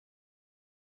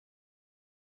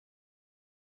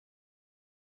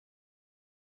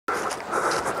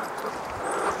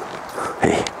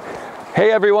Hey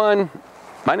everyone,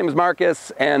 my name is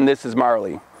Marcus and this is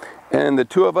Marley. And the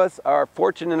two of us are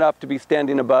fortunate enough to be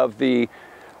standing above the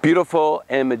beautiful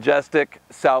and majestic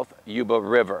South Yuba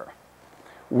River.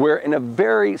 We're in a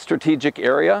very strategic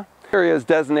area. The area is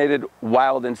designated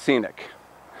wild and scenic.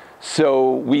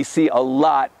 So we see a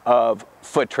lot of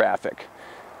foot traffic.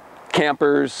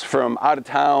 Campers from out of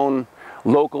town,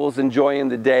 locals enjoying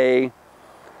the day.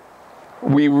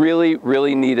 We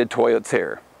really needed toilets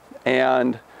here.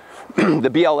 And the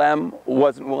BLM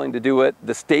wasn't willing to do it,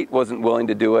 the state wasn't willing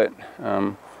to do it,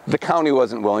 the county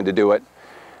wasn't willing to do it,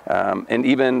 and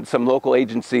even some local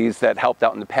agencies that helped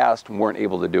out in the past weren't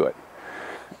able to do it.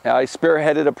 I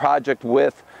spearheaded a project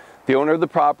with the owner of the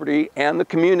property and the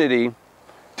community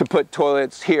to put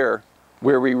toilets here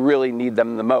where we really need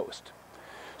them the most.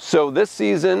 So this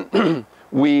season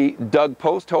we dug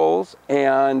post holes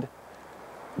and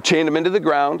chained them into the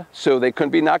ground so they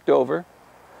couldn't be knocked over.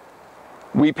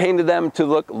 We painted them to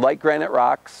look like granite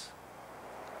rocks,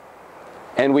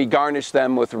 and we garnished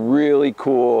them with really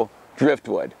cool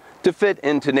driftwood to fit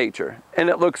into nature. And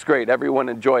it looks great, everyone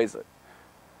enjoys it.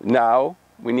 Now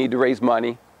we need to raise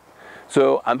money.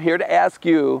 So I'm here to ask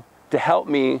you to help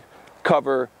me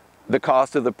cover the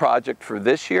cost of the project for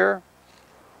this year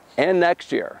and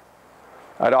next year.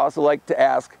 I'd also like to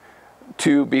ask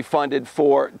to be funded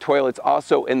for toilets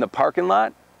also in the parking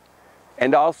lot,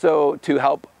 and also to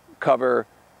help cover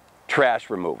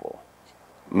trash removal.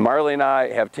 Marley and I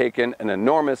have taken an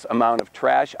enormous amount of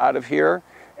trash out of here,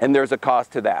 and there's a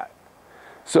cost to that.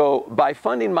 So by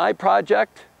funding my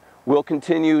project, we'll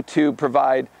continue to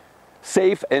provide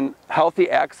safe and healthy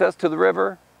access to the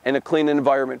river and a clean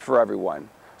environment for everyone.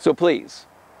 So please,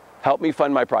 help me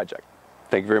fund my project.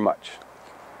 Thank you very much.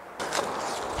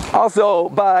 Also,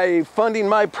 by funding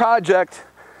my project,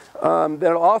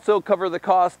 that'll also cover the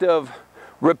cost of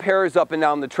repairs up and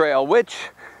down the trail, which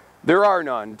there are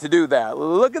none to do that.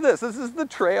 Look at this. This is the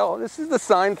trail. This is the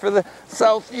sign for the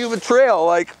South Yuba Trail,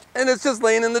 and it's just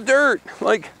laying in the dirt.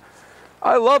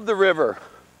 I love the river.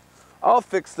 I'll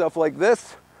fix stuff like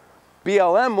this.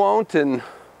 BLM won't, and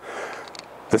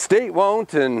the state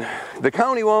won't, and the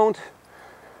county won't.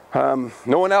 No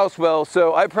one else will.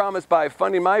 So I promise by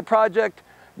funding my project,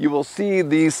 you will see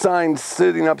these signs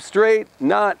sitting up straight,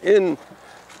 not in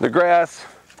the grass,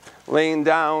 laying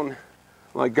down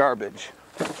like garbage.